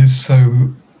genre that is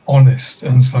so honest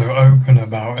and so open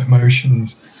about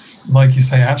emotions, like you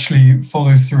say, actually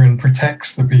follows through and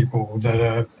protects the people that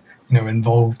are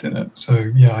involved in it. So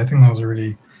yeah, I think that was a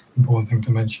really important thing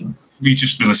to mention. We've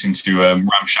just been listening to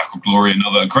Ramshackle Glory,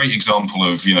 another great example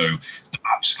of the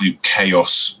absolute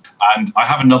chaos. And I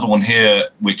have another one here,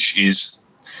 which is,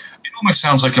 it almost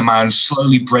sounds like a man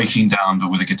slowly breaking down, but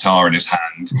with a guitar in his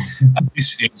hand. And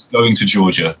this is Going to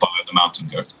Georgia by The Mountain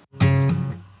Goat.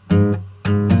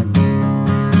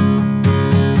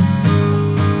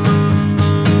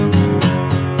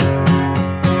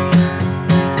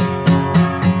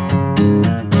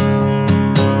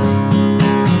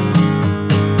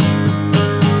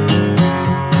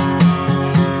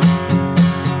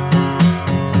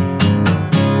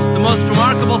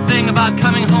 About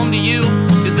coming home to you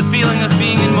is the feeling of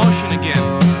being in motion again.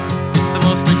 It's the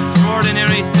most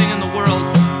extraordinary thing in the world.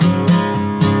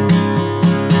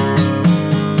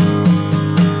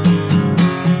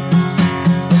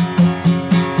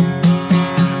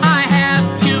 I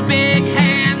have two big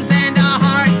hands and a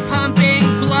heart pumping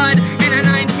blood in a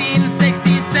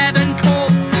 1967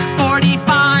 Colt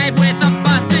 45 with a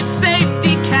busted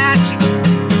safety catch.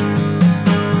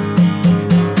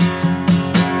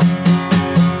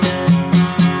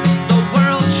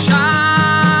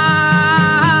 Shines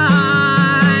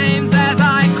as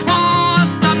I cross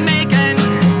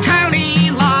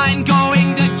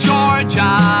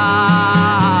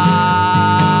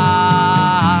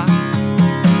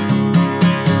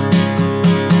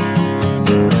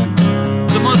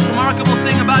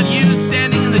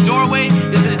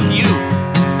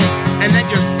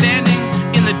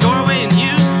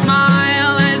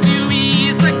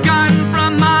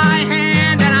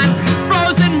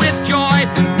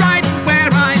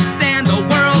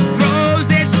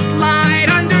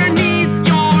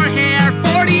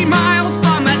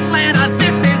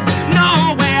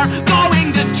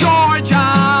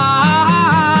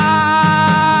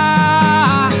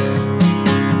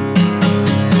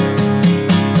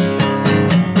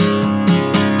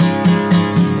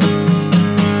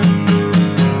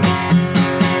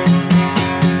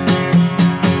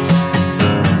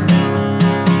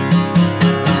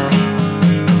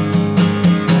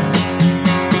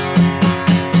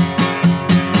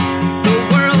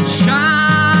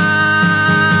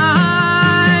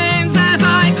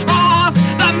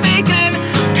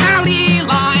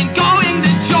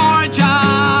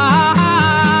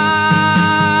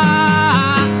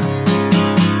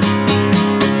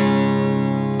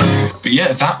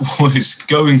that was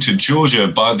Going to Georgia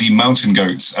by the Mountain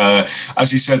Goats.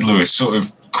 As you said, Lewis, sort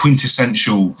of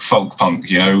quintessential folk punk.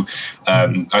 You know,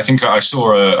 I think I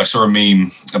saw a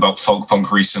meme about folk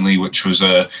punk recently, which was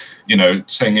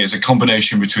saying it's a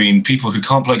combination between people who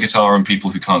can't play guitar and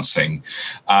people who can't sing,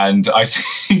 and I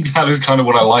think that is kind of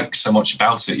what I like so much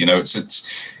about it. You know,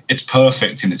 it's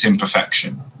perfect in its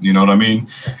imperfection. You know what I mean?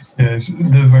 Yeah, it's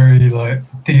the very like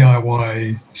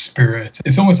DIY spirit.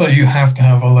 It's almost like you have to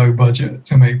have a low budget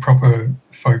to make proper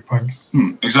folk punk.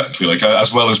 Exactly. Like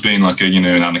as well as being like an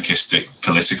anarchistic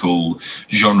political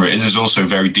genre, it is also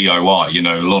very DIY. You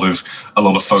know, a lot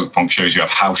of folk punk shows. You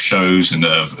have house shows and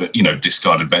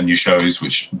discarded venue shows,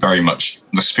 which very much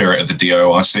the spirit of the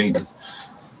DIY scene.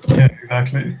 Yeah,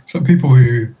 exactly. So people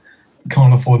who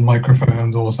can't afford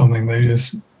microphones or something, they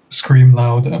just scream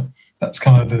louder. That's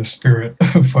kind of the spirit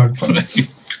of folk punk.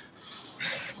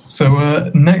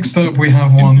 So next up, we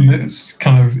have one that's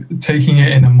kind of taking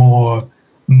it in a more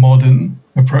modern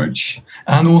approach.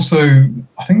 And also,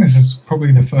 I think this is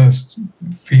probably the first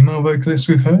female vocalist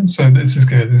we've heard. So this is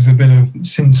good. This is a bit of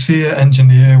Sincere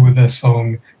Engineer with their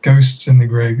song Ghosts in the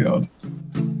Graveyard.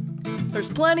 There's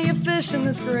plenty of fish in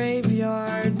this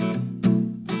graveyard.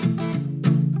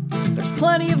 There's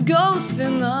plenty of ghosts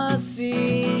in the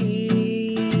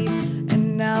sea.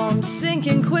 And now I'm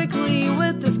sinking quickly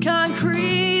with this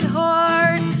concrete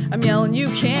heart. I'm yelling, you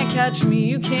can't catch me,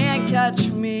 you can't catch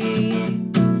me.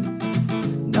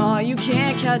 No, you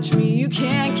can't catch me, you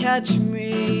can't catch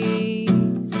me.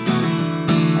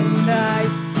 And I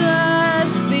said,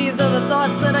 these are the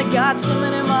thoughts that I got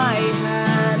swimming in my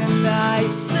head. And I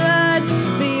said,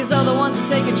 these are the ones that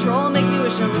take control and make me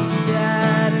wish I was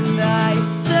dead. And I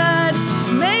said,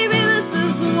 maybe this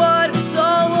is what it's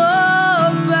all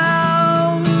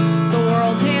about. The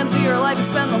world hands you your life, you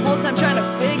spend the whole time trying to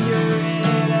figure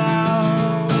it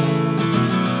out.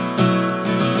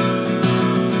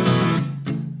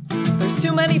 There's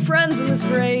too many friends in this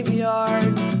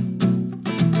graveyard,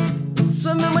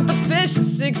 swimming with the fish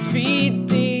 6 feet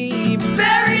deep,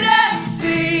 buried at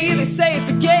sea. They say it's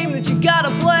a game that you gotta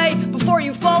play before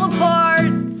you fall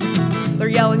apart. They're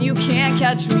yelling, you can't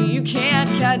catch me, you can't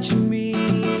catch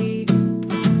me.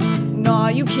 No,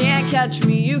 you can't catch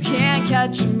me, you can't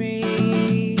catch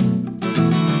me.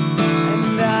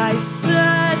 And I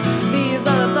said, these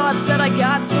are the thoughts that I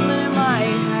got swimming in my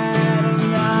head.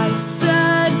 And I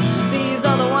said, these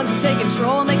are the ones that take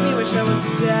control and make me wish I was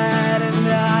dead. And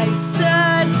I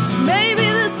said, maybe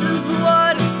this is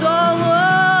what it's all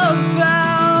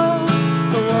about.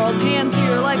 The world hands you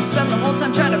your life, you spend the whole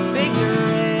time trying to figure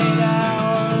it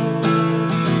out.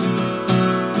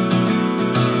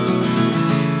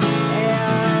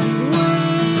 And we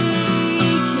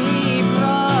keep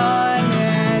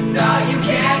running. No, you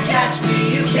can't catch me,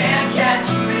 you can't catch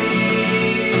me.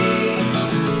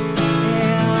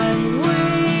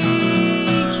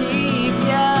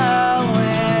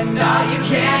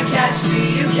 Can't catch me,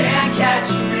 you can't catch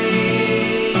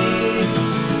me.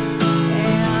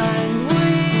 And we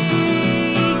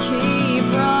keep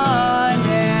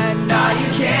running. No, you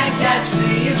can't catch me,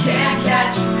 you can't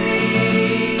catch me.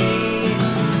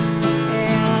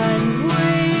 And we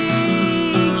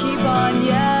keep on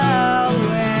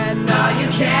yelling. No, you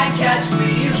can't catch me,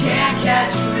 you can't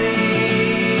catch me.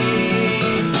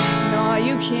 No,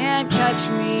 you can't catch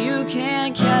me, you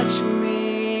can't catch me.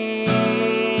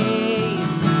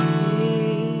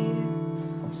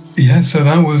 Yeah, so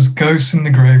that was Ghosts in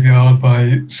the Graveyard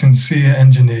by Sincere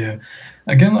Engineer.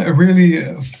 Again, like a really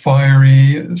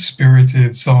fiery,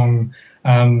 spirited song.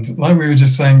 And like we were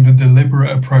just saying, the deliberate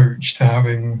approach to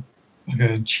having like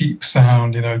a cheap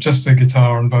sound, just a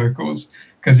guitar and vocals.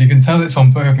 Because you can tell it's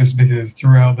on purpose because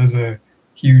throughout there's a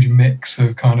huge mix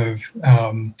of kind of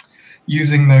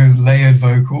using those layered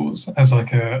vocals as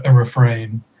like a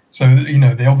refrain. So,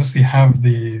 they obviously have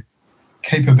the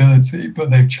capability,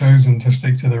 but they've chosen to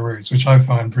stick to their roots, which I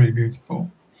find pretty beautiful.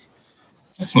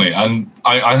 Definitely, and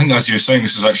I think, as you were saying,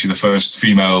 this is actually the first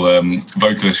female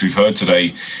vocalist we've heard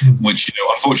today, which,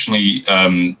 unfortunately,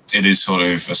 it is sort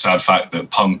of a sad fact that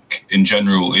punk in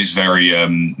general is very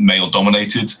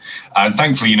male-dominated, and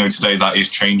thankfully, today that is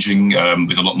changing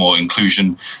with a lot more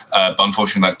inclusion, but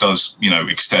unfortunately that does,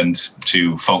 extend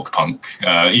to folk punk.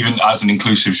 Even as an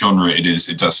inclusive genre,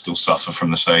 it does still suffer from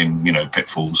the same,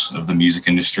 pitfalls of the music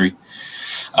industry.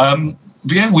 But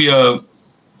yeah, we are...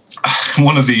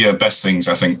 One of the best things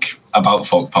I think about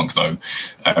folk punk, though,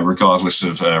 regardless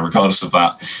of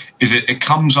that, is it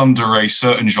comes under a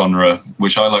certain genre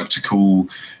which I like to call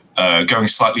going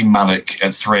slightly manic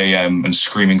at 3 a.m. and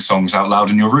screaming songs out loud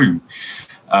in your room.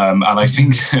 And I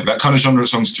think that kind of genre of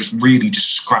songs just really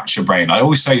just scratch your brain. I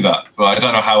always say that, but I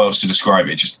don't know how else to describe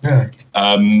it.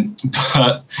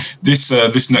 But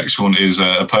this next one is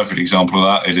a perfect example of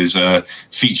that. It is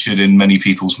featured in many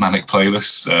people's manic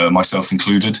playlists, myself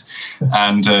included.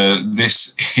 And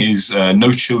this is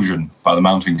No Children by the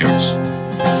Mountain Goats.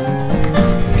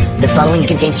 The following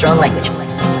contains strong language.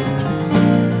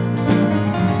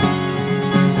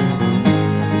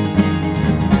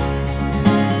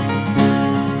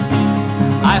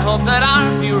 I hope that our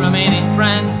few remaining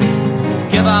friends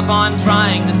give up on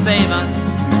trying to save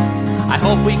us. I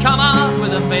hope we come up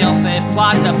with a fail-safe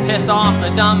plot to piss off the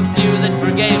dumb few that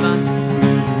forgave us.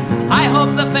 I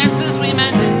hope the fences we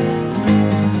mended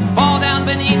fall down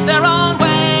beneath their own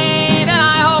weight, and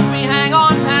I hope we hang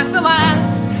on past the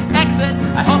last exit.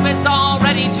 I hope it's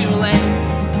already too late.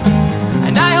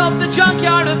 And I hope the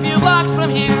junkyard a few blocks from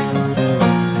here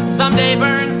someday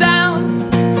burns down.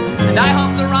 And I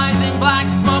hope the rising black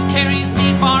smoke carries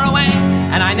me far away,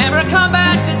 and I never come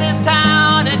back to this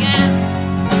town again.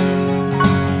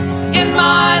 In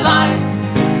my life,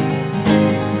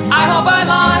 I hope I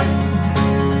lie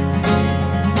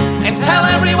and tell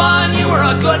everyone you were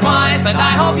a good wife, and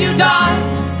I hope you die.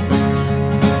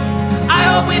 I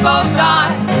hope we both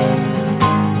die.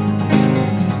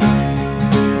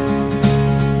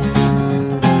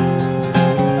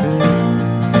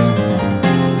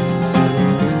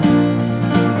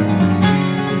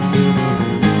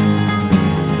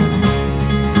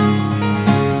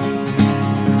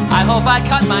 I hope I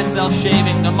cut myself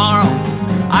shaving tomorrow.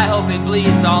 I hope it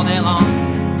bleeds all day long.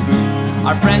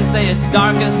 Our friends say it's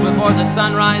darkest before the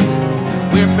sun rises.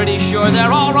 We're pretty sure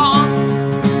they're all wrong.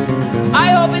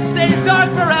 I hope it stays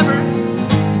dark forever.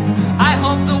 I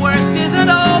hope the worst isn't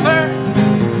over.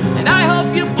 And I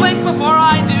hope you blink before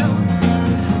I do.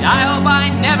 I hope I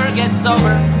never get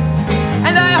sober.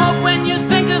 And I hope when you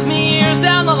think of me years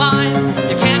down the line,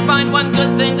 you can't find one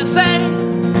good thing to say.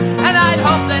 And I'd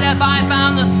hope that if I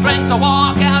found the strength to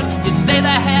walk out, you'd stay the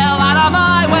hell out of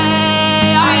my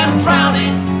way. I am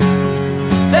drowning.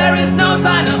 There is no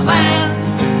sign of land.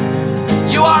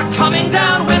 You are coming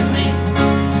down with me,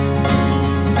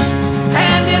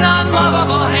 hand in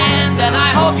unlovable hand. And I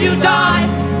hope you die.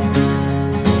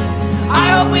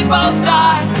 I hope we both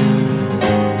die.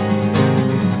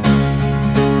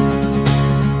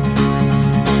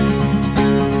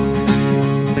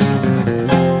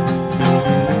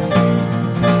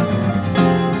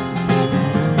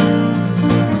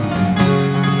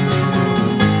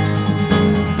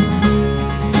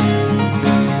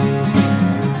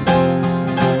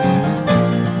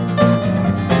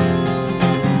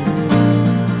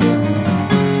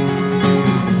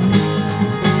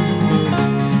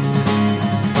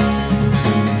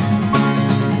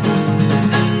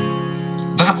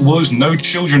 Was No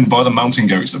Children by the Mountain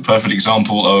Goats, a perfect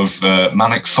example of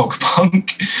manic folk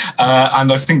punk.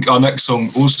 And I think our next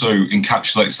song also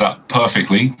encapsulates that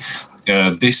perfectly.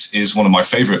 This is one of my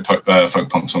favourite folk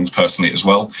punk songs personally as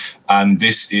well. And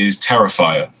this is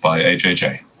Terrifier by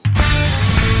AJJ.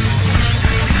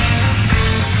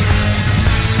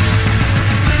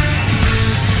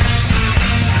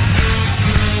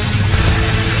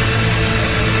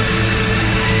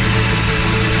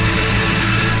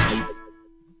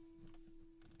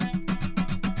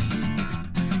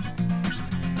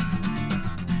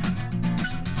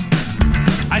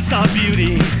 I saw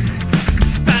beauty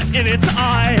spat in its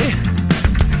eye.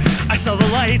 I saw the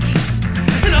light,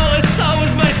 and all it saw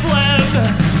was my phlegm.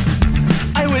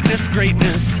 I witnessed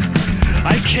greatness.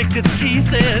 I kicked its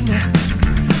teeth in.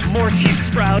 More teeth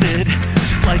sprouted,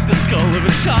 just like the skull of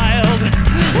a child.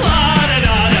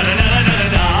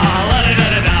 La-da-da-da-da-da-da-da-da.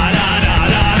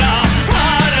 La-da-da-da-da-da-da-da.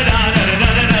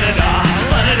 La-da-da-da-da-da-da-da.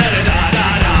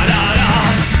 La-da-da-da-da-da-da-da.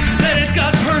 Then it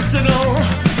got personal.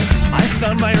 I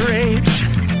found my rage.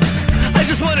 I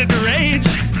just wanted to rage,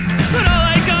 but all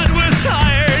I got was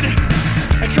tired.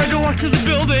 I tried to walk to the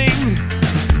building,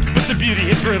 but the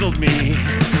beauty had brittled me.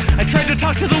 I tried to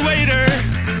talk to the waiter,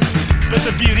 but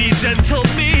the beauty gentled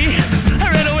me.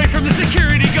 I ran away from the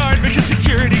security guard because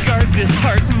security guards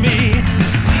disheartened me.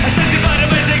 I said goodbye to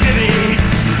my dignity.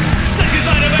 Said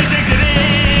goodbye to my dignity.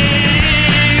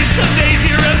 Some days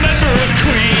you remember a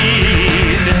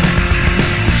queen.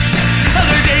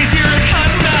 Other days you're a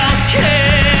cottonmouth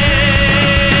king.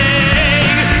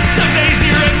 Some days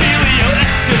you're Emilio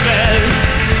Estevez.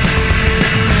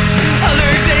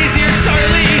 Other days you're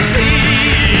Charlie Sheen.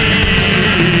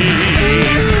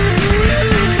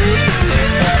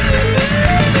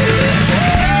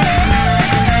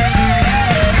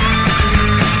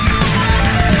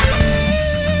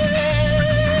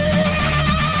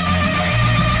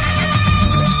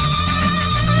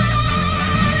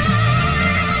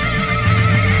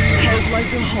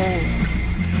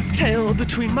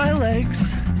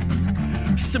 legs,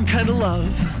 some kind of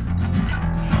love,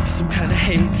 some kind of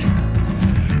hate.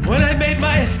 When I made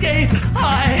my escape,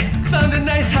 I found a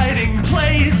nice hiding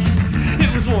place.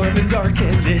 It was warm and dark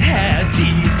and it had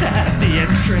teeth at the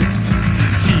entrance.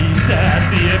 Teeth at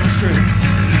the entrance.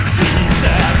 Teeth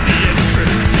at the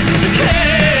entrance to the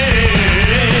cave.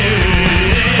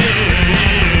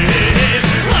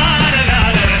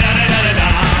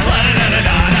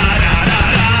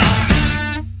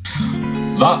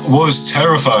 That was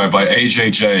Terrified by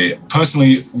AJJ.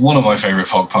 Personally, one of my favourite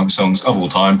folk punk songs of all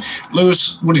time.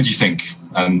 Lewis, what did you think?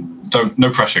 And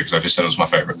no pressure, because I just said it was my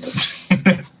favourite.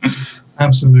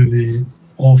 Absolutely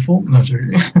awful. No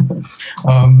joking.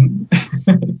 I'm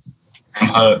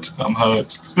hurt.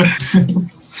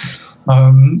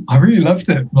 I really loved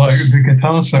it. Like the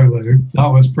guitar solo, that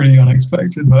was pretty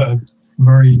unexpected, but a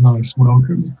very nice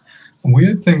welcome. A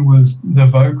weird thing was the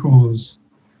vocals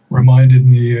reminded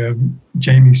me of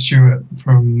Jamie Stewart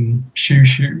from Shoo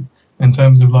Shoo in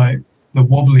terms of like the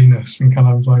wobbliness and kind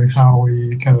of like how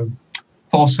he kind of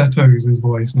falsettos his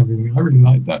voice and everything. I really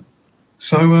like that.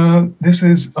 So this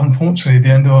is unfortunately the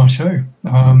end of our show.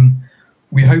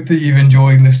 We hope that you've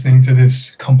enjoyed listening to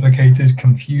this complicated,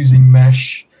 confusing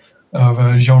mesh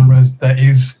of genres that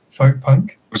is folk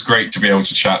punk. It was great to be able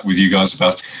to chat with you guys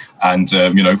about it. And,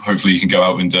 hopefully you can go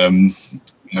out and,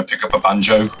 pick up a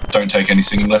banjo, don't take any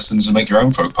singing lessons and make your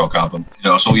own folk punk album.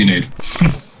 That's all you need.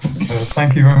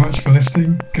 Thank you very much for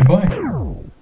listening. Goodbye.